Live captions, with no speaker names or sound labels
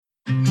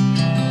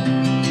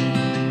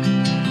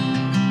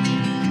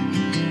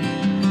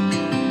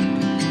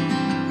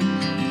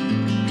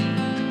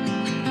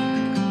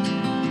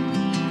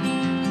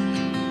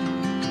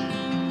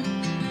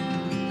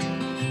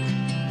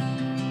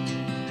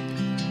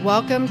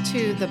Welcome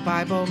to the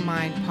Bible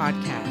Mind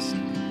Podcast,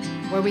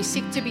 where we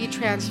seek to be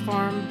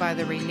transformed by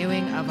the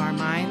renewing of our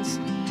minds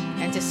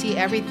and to see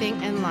everything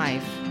in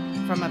life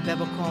from a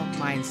biblical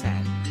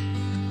mindset.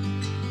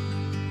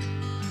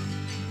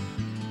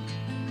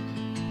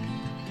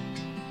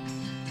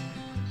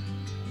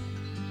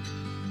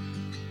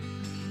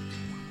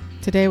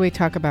 Today we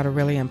talk about a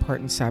really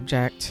important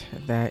subject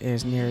that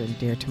is near and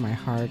dear to my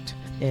heart.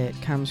 It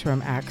comes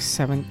from Acts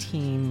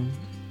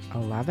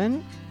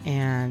 17:11,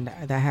 and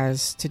that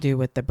has to do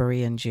with the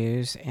Berean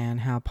Jews and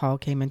how Paul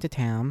came into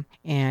town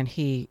and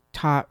he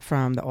taught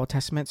from the Old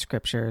Testament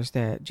scriptures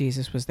that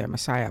Jesus was their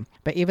Messiah.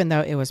 But even though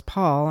it was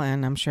Paul,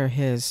 and I'm sure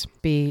his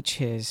speech,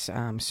 his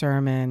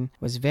sermon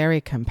was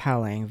very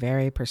compelling,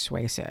 very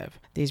persuasive,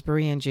 these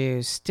Berean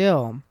Jews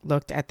still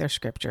looked at their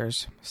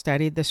scriptures,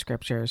 studied the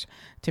scriptures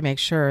to make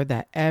sure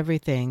that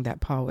everything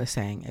that Paul was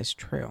saying is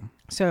true.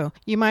 So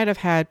you might have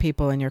had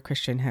people in your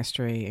Christian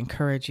history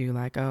encourage you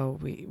like, oh,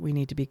 we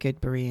need to be good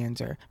Bereans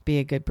or be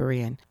a good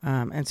Berean.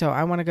 And so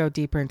I want to go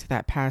deeper into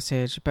that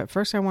passage. But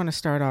first I want to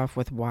start off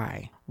with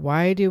why.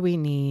 Why do we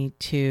need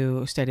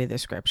to study the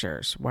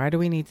scriptures? Why do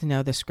we need to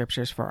know the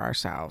scriptures for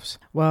ourselves?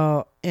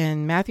 Well,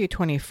 in Matthew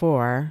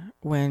 24,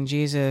 when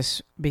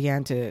Jesus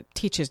began to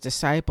teach his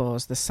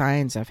disciples the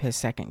signs of his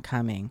second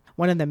coming,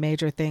 one of the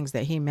major things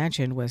that he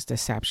mentioned was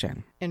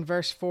deception. In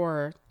verse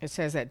 4, it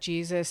says that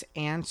Jesus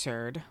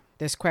answered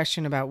this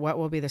question about what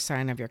will be the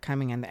sign of your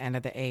coming and the end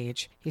of the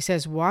age. He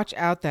says, "Watch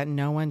out that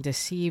no one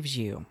deceives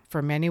you,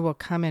 for many will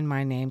come in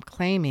my name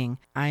claiming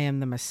I am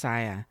the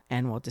Messiah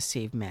and will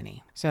deceive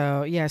many."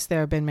 So yes,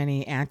 there have been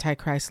many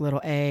antichrist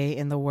little a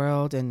in the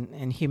world and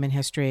in human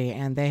history,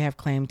 and they have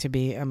claimed to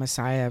be a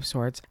Messiah of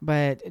sorts.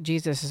 But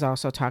Jesus is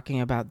also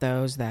talking about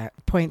those that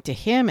point to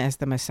him as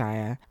the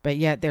Messiah, but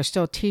yet they're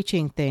still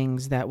teaching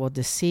things that will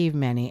deceive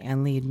many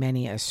and lead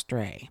many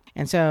astray.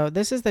 And so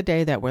this is the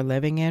day that we're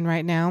living in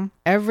right now.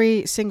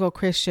 Every single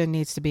Christian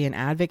needs to be an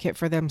advocate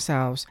for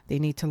themselves. They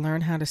need to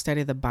learn how to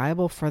study the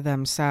Bible for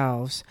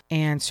themselves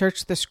and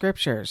search the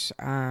scriptures,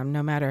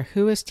 no matter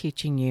who is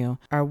teaching you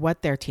or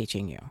what they're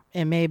teaching you.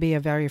 It may be a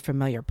very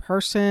familiar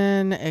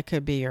person. It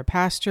could be your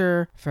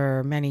pastor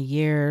for many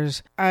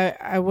years.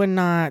 I would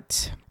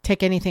not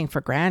take anything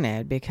for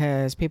granted,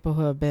 because people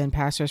who have been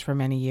pastors for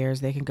many years,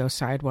 they can go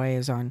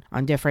sideways on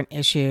different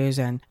issues,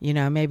 and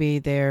maybe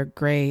they're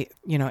great,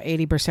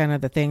 80%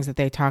 of the things that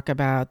they talk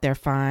about, they're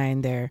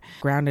fine, they're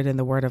grounded in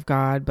the Word of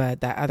God,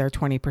 but that other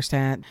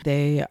 20%,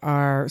 they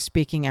are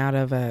speaking out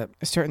of a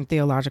certain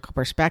theological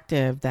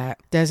perspective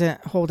that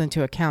doesn't hold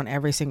into account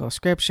every single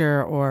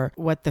scripture or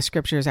what the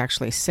scripture is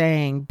actually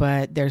saying,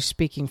 but they're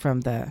speaking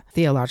from the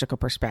theological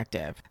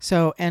perspective.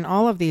 So in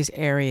all of these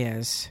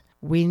areas,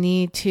 we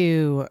need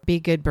to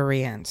be good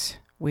Bereans.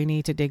 We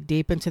need to dig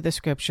deep into the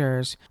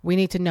scriptures. We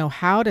need to know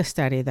how to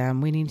study them.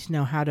 We need to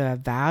know how to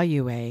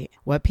evaluate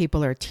what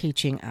people are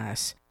teaching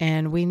us.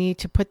 And we need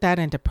to put that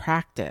into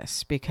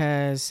practice,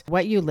 because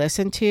what you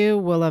listen to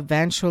will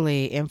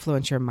eventually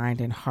influence your mind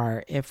and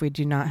heart if we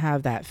do not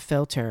have that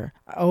filter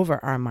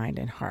over our mind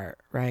and heart,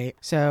 right?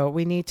 So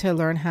we need to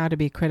learn how to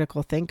be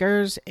critical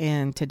thinkers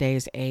in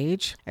today's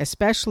age,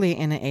 especially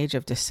in an age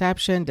of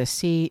deception,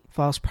 deceit,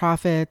 false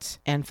prophets,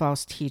 and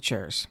false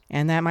teachers.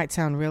 And that might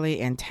sound really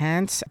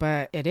intense,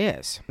 but it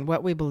is.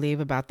 What we believe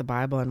about the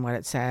Bible and what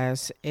it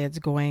says, it's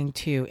going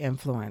to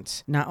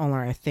influence not only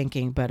our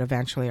thinking, but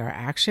eventually our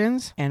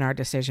actions and our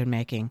decision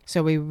making.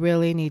 So we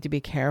really need to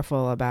be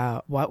careful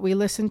about what we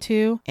listen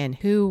to and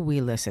who we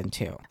listen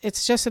to.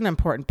 It's just an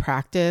important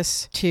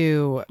practice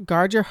to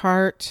guard your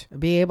heart,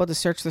 be able to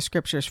search the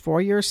scriptures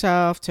for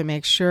yourself to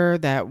make sure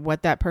that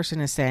what that person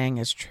is saying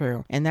is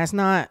true. And that's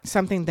not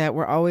something that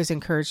we're always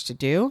encouraged to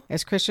do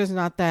as Christians.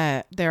 Not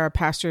that there are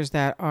pastors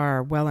that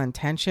are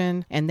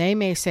well-intentioned and they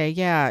may say,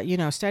 yeah,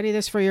 study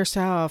this for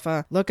yourself,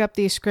 look up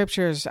these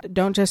scriptures,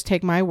 don't just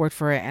take my word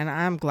for it. And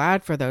I'm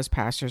glad for those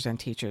pastors and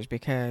teachers,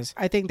 because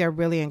I think they're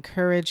really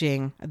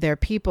encouraging their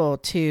people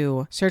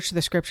to search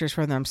the scriptures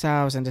for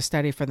themselves and to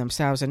study for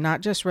themselves and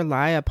not just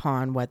rely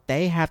upon what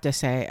they have to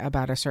say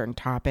about a certain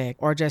topic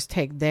or just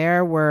take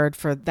their word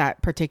for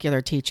that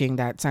particular teaching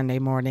that Sunday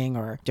morning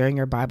or during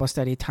your Bible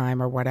study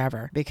time or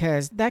whatever,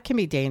 because that can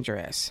be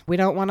dangerous. We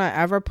don't want to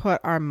ever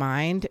put our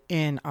mind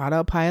in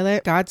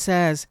autopilot. God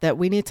says that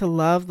we need to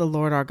love the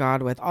Lord our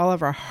God with all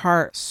of our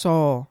heart,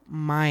 soul,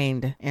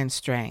 mind, and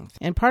strength.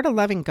 And part of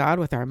loving God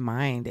with our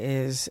mind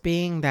is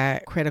being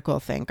that critical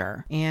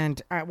thinker. And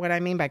what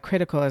I mean by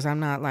critical is I'm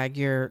not like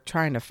you're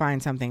trying to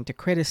find something to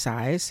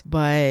criticize,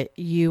 but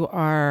you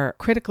are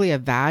critically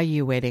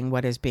evaluating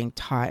what is being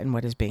taught and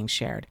what is being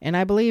shared. And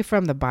I believe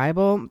from the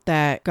Bible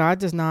that God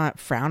does not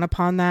frown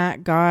upon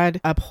that. God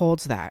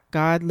upholds that.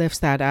 God lifts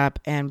that up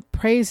and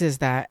praises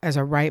that as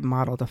a right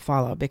model to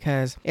follow,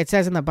 because it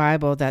says in the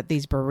Bible that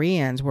these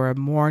Bereans were a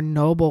more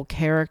noble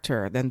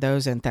character than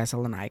those in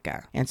Thessalonica.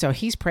 And so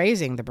he's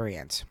praising the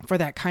Bereans for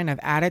that kind of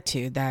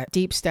attitude, that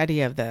deep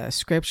study of the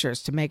scripture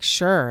scriptures to make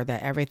sure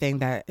that everything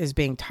that is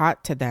being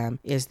taught to them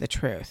is the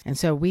truth. And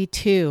so we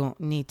too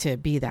need to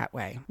be that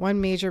way.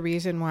 One major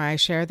reason why I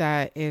share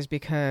that is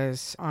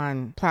because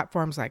on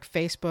platforms like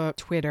Facebook,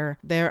 Twitter,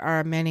 there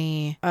are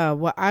many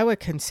what I would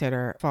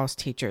consider false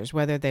teachers.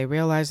 Whether they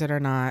realize it or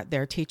not,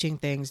 they're teaching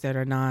things that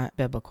are not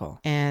biblical.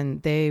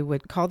 And they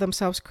would call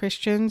themselves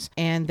Christians,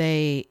 and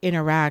they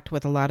interact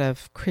with a lot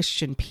of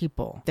Christian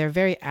people. They're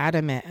very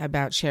adamant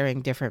about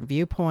sharing different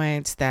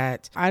viewpoints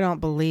that I don't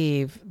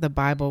believe the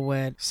Bible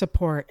would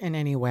support in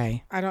any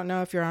way. I don't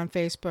know if you're on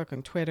Facebook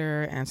and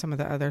Twitter and some of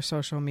the other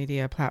social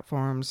media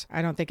platforms.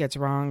 I don't think it's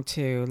wrong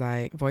to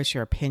voice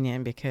your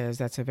opinion, because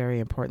that's a very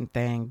important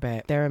thing.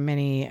 But there are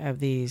many of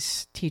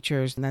these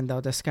teachers, and then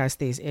they'll discuss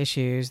these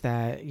issues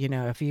that,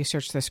 if you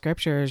search the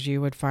scriptures,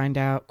 you would find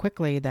out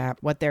quickly that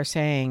what they're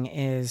saying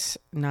is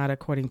not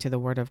according to the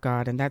word of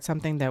God. And that's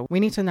something that we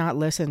need to not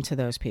listen to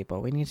those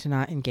people. We need to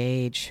not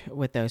engage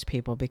with those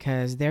people,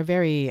 because they're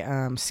very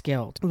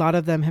skilled. A lot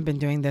of them have been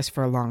doing this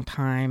for a long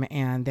time,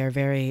 and they're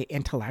very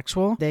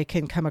intellectual. They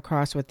can come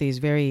across with these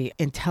very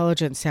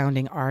intelligent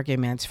sounding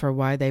arguments for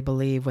why they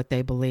believe what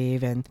they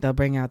believe. And they'll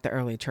bring out the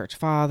early church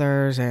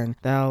fathers, and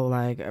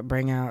they'll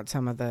bring out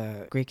some of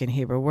the Greek and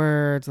Hebrew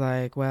words,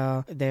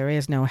 well, there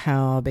is no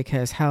hell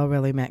because hell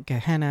really meant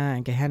Gehenna,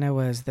 and Gehenna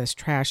was this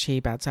trash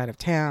heap outside of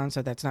town,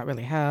 so that's not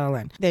really hell.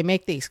 And they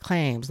make these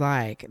claims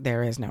like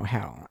there is no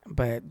hell.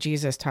 But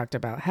Jesus talked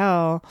about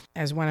hell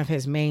as one of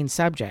his main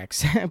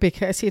subjects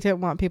because he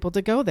didn't want people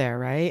to go there,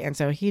 right? And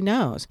so he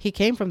knows. He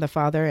came from the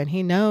Father, and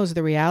he knows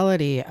the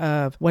reality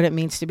of what it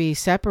means to be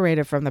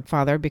separated from the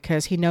Father,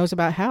 because he knows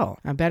about hell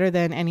better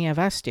than any of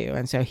us do.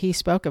 And so he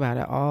spoke about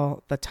it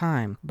all the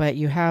time. But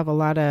you have a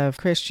lot of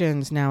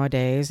Christians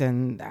nowadays,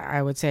 and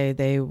I would say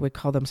they would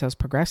call themselves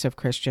progressive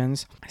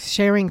Christians,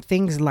 sharing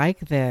things like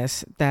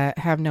this that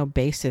have no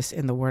basis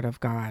in the Word of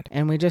God.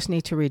 And we just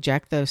need to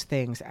reject those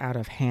things out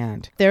of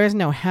hand. There is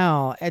no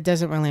hell. It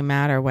doesn't really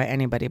matter what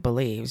anybody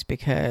believes,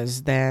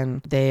 because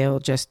then they'll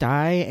just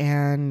die,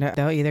 and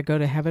they'll either go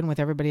to heaven with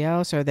everybody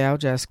else, or they'll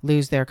just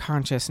lose their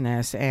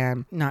consciousness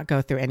and not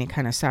go through any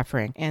kind of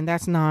suffering. And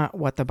that's not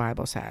what the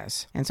Bible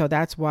says. And so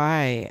that's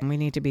why we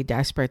need to be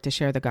desperate to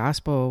share the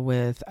gospel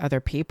with other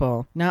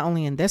people, not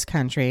only in this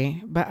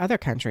country, but other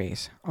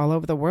countries all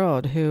over the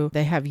world who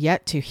they have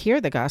yet to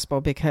hear the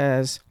gospel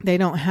because they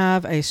don't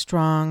have a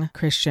strong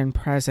Christian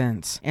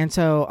presence. And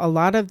so a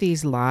lot of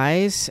these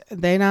lies,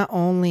 they not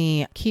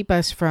only keep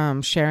us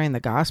from sharing the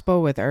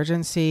gospel with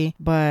urgency,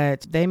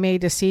 but they may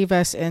deceive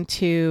us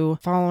into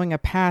following a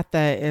path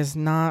that is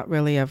not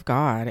really of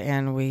God.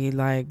 And we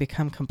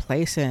become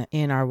complacent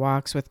in our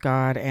walks with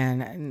God,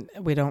 and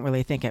we don't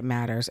really think it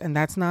matters. And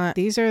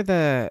these are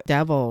the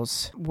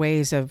devil's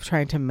ways of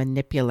trying to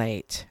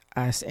manipulate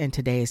us in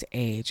today's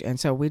age. And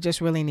so we just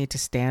really need to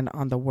stand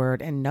on the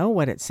word and know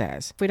what it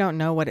says. If we don't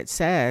know what it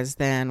says,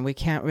 then we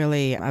can't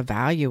really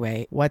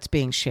evaluate what's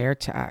being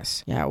shared to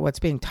us, what's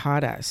being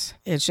taught us.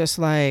 It's just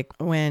like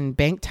when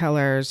bank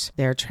tellers,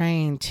 they're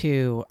trained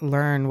to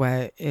learn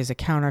what is a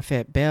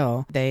counterfeit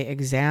bill. They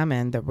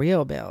examine the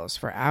real bills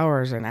for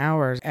hours and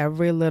hours.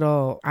 Every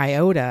little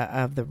iota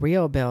of the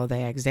real bill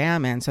they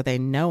examine, so they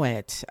know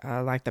it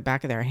like the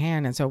back of their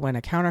hand. And so when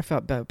a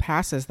counterfeit bill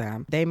passes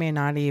them, they may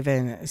not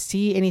even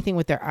see anything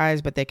with their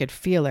eyes, but they could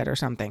feel it or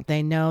something.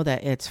 They know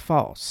that it's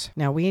false.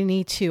 Now, we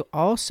need to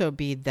also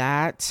be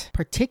that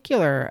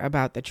particular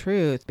about the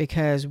truth,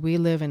 because we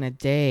live in a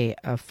day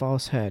of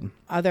falsehood.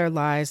 Other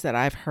lies that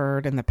I've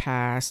heard in the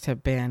past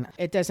have been,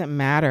 it doesn't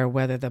matter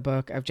whether the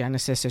book of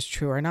Genesis is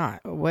true or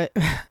not.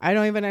 I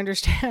don't even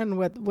understand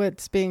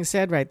what's being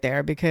said right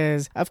there,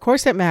 because of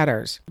course it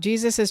matters.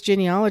 Jesus's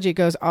genealogy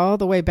goes all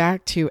the way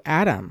back to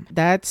Adam.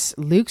 That's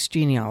Luke's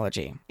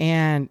genealogy.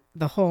 And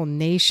the whole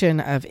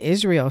nation of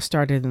Israel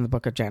started in the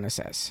book of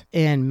Genesis.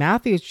 In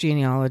Matthew's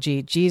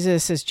genealogy,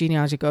 Jesus's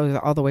genealogy goes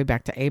all the way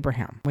back to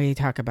Abraham. We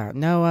talk about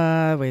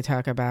Noah, we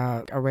talk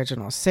about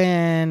original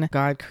sin,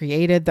 God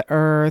created the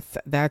earth.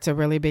 That's a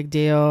really big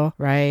deal,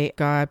 right?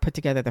 God put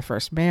together the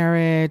first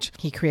marriage.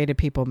 He created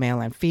people male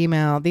and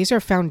female. These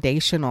are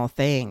foundational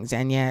things.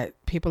 And yet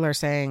people are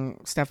saying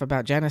stuff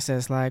about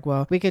Genesis like,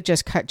 well, we could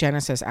just cut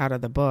Genesis out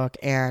of the book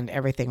and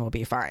everything will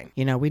be fine.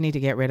 We need to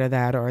get rid of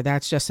that, or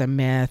that's just a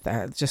myth.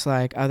 Just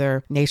like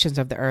other nations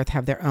of the earth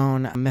have their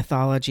own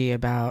mythology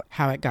about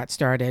how it got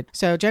started.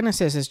 So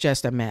Genesis is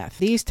just a myth.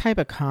 These type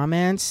of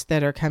comments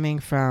that are coming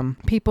from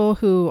people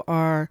who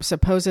are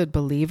supposed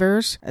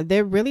believers,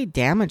 they're really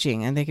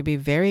damaging, and they can be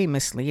very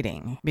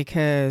misleading,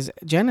 because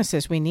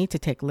Genesis we need to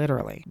take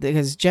literally,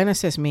 because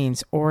Genesis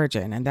means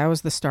origin, and that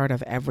was the start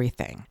of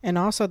everything. And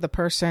also the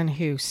person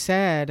who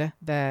said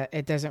that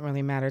it doesn't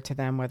really matter to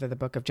them whether the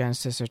book of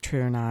Genesis is true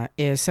or not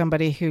is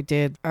somebody who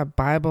did a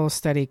Bible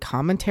study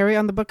commentary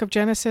on the book of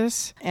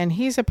Genesis. And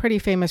he's a pretty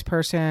famous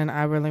person.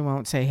 I really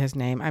won't say his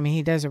name. I mean,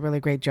 he does a really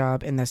great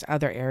job in this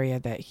other area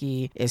that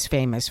he is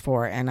famous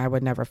for, and I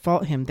would never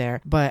fault him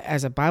there. But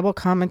as a Bible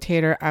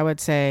commentator, I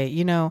would say,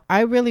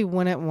 I really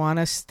wouldn't want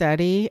to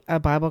study a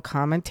Bible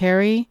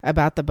commentary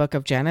about the book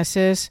of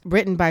Genesis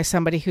written by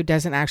somebody who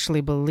doesn't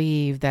actually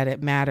believe that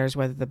it matters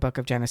whether the book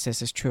of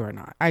Genesis is true or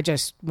not. I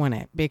just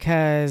wouldn't,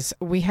 because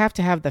we have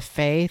to have the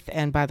faith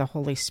and by the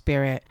Holy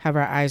Spirit have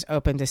our eyes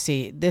open to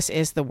see this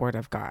is the Word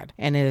of God,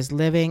 and it is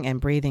living and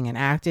breathing and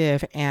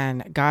active,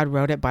 and God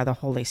wrote it by the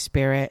Holy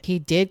Spirit. He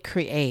did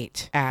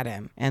create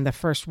Adam and the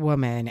first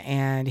woman,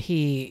 and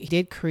he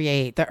did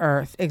create the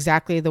earth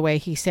exactly the way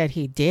he said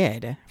he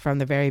did from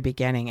the very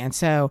beginning. And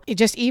so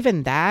just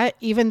even that,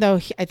 even though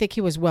I think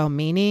he was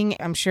well-meaning,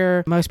 I'm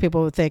sure most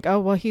people would think, oh,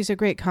 well, he's a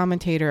great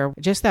commentator.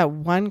 Just that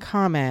one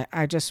comment,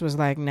 I just was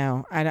like,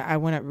 no, I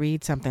wouldn't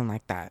read something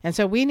like that. And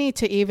so we need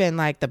to, even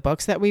like the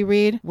books that we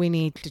read, we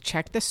need to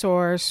check the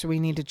source. We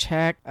need to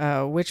check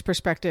which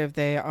perspective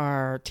they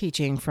are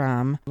teaching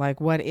from.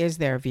 Like, what is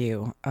their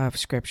view of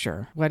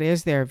Scripture? What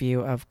is their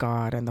view of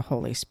God and the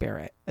Holy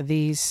Spirit?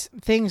 These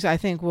things, I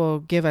think, will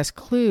give us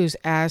clues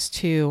as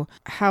to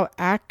how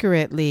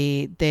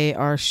accurately they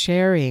are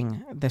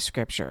sharing the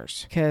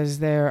Scriptures, because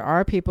there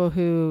are people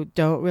who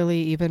don't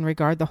really even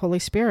regard the Holy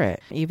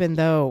Spirit, even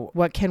though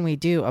what can we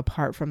do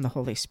apart from the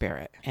Holy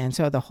Spirit? And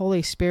so the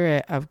Holy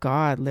Spirit of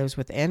God lives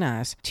within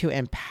us to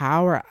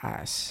empower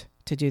us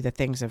to do the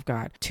things of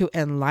God, to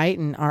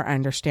enlighten our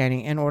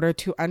understanding in order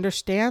to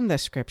understand the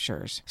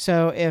Scriptures.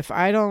 So if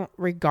I don't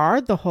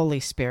regard the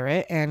Holy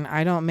Spirit and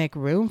I don't make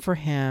room for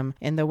him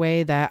in the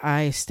way that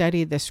I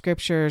study the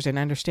Scriptures and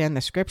understand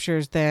the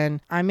Scriptures,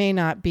 then I may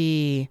not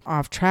be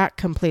off track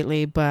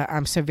completely, but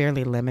I'm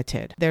severely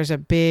limited. There's a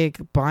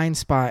big blind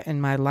spot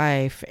in my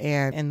life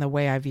and in the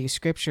way I view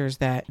Scriptures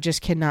that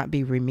just cannot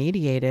be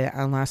remediated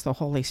unless the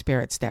Holy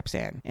Spirit steps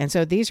in. And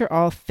so these are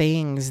all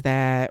things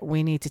that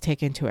we need to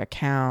take into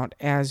account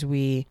as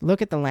we look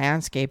at the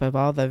landscape of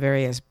all the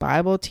various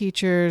Bible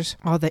teachers,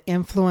 all the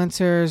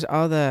influencers,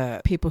 all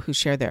the people who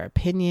share their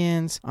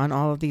opinions on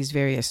all of these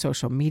various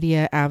social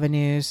media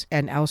avenues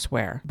and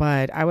elsewhere.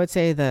 But I would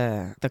say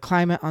the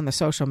climate on the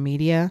social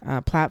media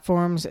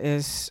platforms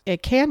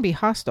it can be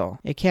hostile.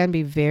 It can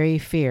be very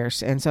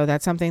fierce. And so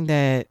that's something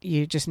that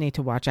you just need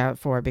to watch out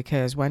for,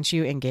 because once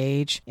you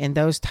engage in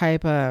those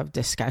type of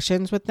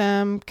discussions with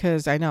them,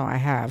 because I know I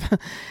have,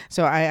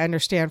 so I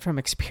understand from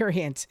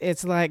experience,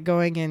 it's like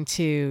going into,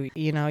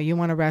 you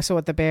want to wrestle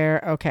with the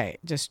bear. Okay,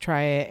 just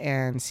try it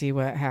and see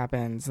what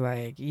happens.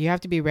 Like, you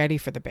have to be ready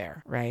for the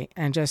bear, right?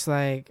 And just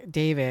like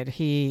David,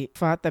 he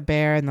fought the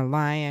bear and the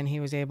lion, he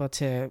was able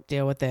to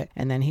deal with it,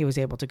 and then he was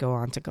able to go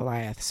on to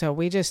Goliath. So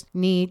we just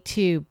need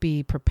to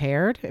be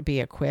prepared,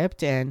 be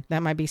equipped, and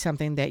that might be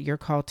something that you're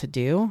called to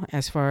do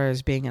as far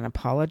as being an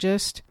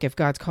apologist. If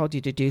God's called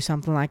you to do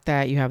something like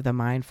that, you have the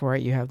mind for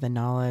it, you have the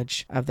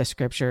knowledge of the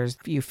Scriptures,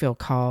 you feel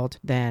called,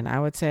 then I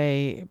would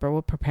say,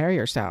 bro, prepare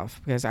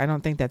yourself, because I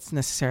don't think that's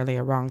necessarily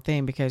a wrong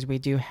thing, because we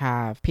do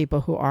have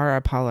people who are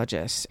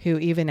apologists who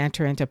even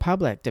enter into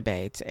public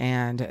debates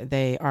and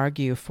they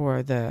argue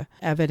for the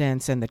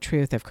evidence and the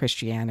truth of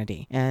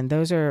Christianity. And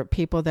those are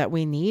people that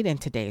we need in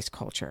today's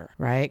culture,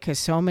 right? Because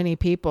so many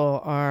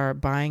people are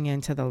buying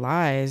into the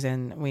lies,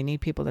 and we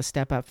need people to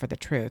step up for the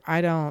truth.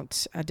 I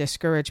don't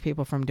discourage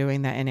people from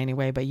doing that in any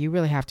way, but you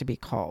really have to be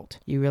called.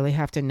 You really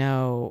have to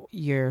know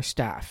your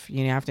stuff.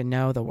 You have to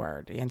know the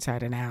Word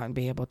inside and out and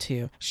be able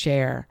to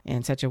share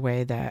in such a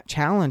way that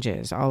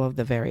challenges all of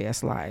the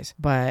various lies.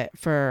 But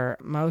for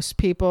most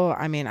people,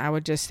 I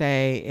would just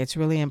say it's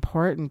really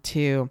important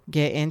to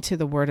get into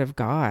the Word of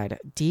God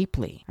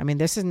deeply.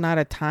 This is not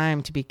a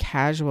time to be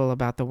casual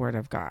about the Word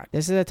of God.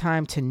 This is a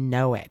time to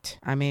know it.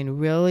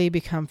 Really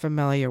become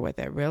familiar with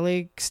it.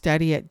 Really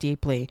study it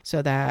deeply,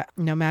 so that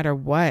no matter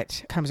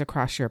what comes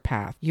across your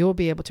path, you'll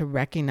be able to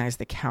recognize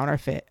the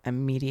counterfeit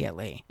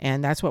immediately.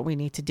 And that's what we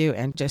need to do,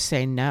 and just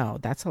say, no,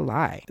 that's a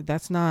lie.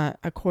 That's not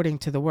according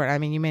to the Word.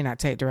 You may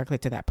not say it directly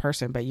to that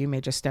person, but you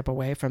may just step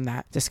away from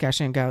that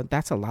discussion and go,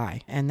 that's a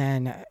lie. And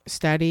then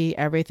study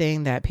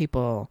everything that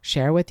people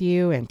share with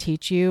you and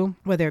teach you,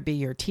 whether it be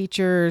your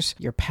teachers,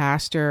 your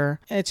pastor.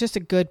 It's just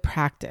a good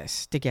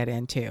practice to get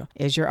into,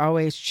 is you're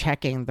always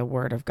checking the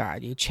Word of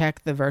God. You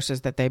check the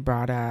verses that they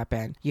brought up,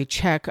 and you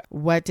check,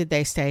 what did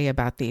they say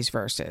about these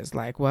verses?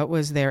 Like, what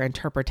was their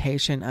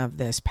interpretation of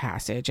this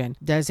passage? And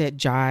does it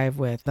jive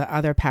with the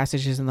other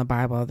passages in the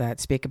Bible that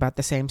speak about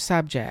the same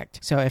subject?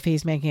 So if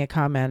he's making a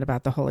comment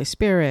about the Holy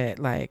Spirit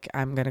Spirit. Like,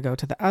 I'm going to go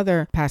to the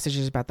other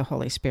passages about the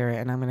Holy Spirit,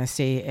 and I'm going to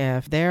see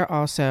if they're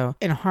also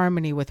in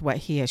harmony with what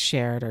he has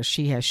shared or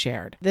she has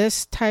shared.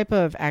 This type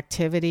of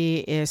activity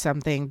is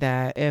something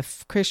that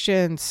if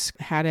Christians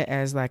had it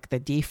as like the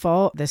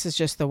default, this is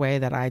just the way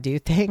that I do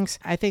things,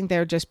 I think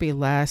there would just be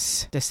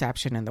less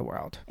deception in the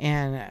world.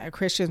 And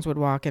Christians would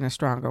walk in a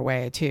stronger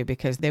way too,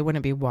 because they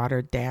wouldn't be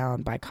watered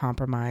down by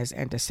compromise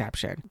and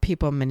deception,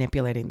 people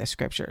manipulating the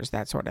scriptures,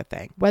 that sort of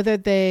thing. Whether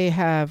they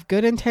have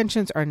good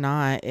intentions or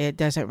not, it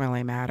doesn't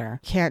really matter.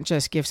 You can't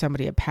just give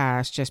somebody a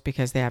pass just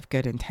because they have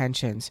good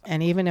intentions.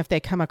 And even if they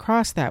come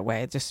across that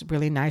way, just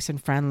really nice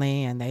and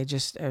friendly, and they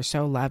just are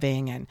so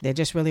loving, and they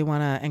just really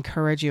want to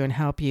encourage you and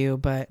help you,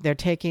 but they're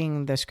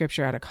taking the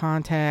scripture out of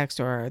context,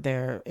 or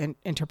they're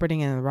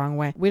interpreting it in the wrong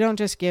way, we don't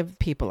just give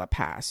people a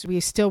pass. We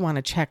still want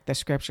to check the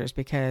scriptures,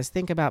 because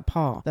think about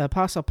Paul. The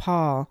Apostle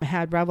Paul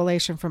had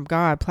revelation from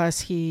God,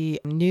 plus he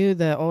knew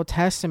the Old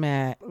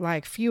Testament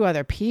like few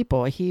other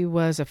people. He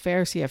was a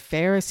Pharisee of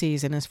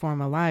Pharisees in his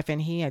former life,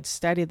 and he had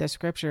studied the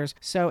scriptures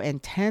so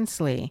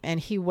intensely, and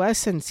he was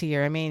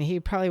sincere. I mean, he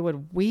probably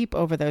would weep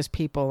over those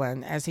people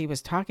and as he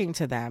was talking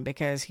to them,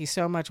 because he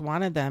so much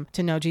wanted them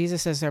to know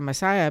Jesus as their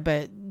Messiah.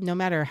 But no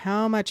matter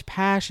how much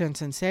passion,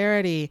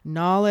 sincerity,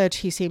 knowledge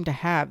he seemed to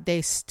have,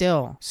 they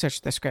still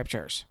searched the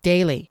scriptures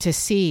daily to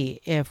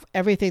see if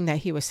everything that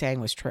he was saying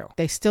was true.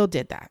 They still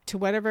did that. To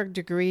whatever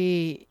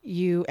degree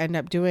you end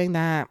up doing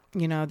that,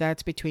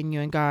 that's between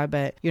you and God.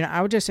 But,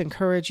 I would just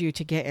encourage you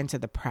to get into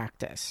the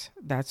practice.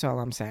 That's all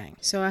I'm saying.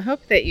 So I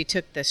hope that you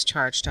took this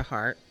charge to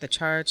heart, the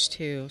charge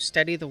to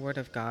study the Word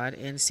of God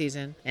in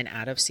season and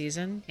out of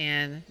season,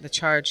 and the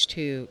charge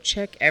to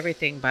check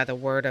everything by the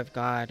Word of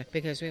God,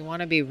 because we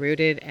want to be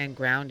rooted and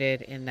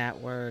grounded in that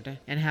Word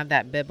and have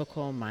that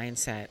biblical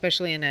mindset,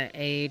 especially in an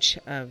age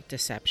of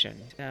deception.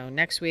 So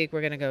next week,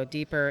 we're going to go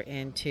deeper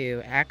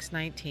into Acts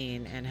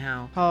 19 and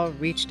how Paul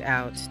reached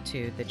out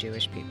to the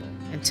Jewish people.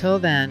 Until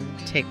then,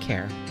 take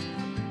care.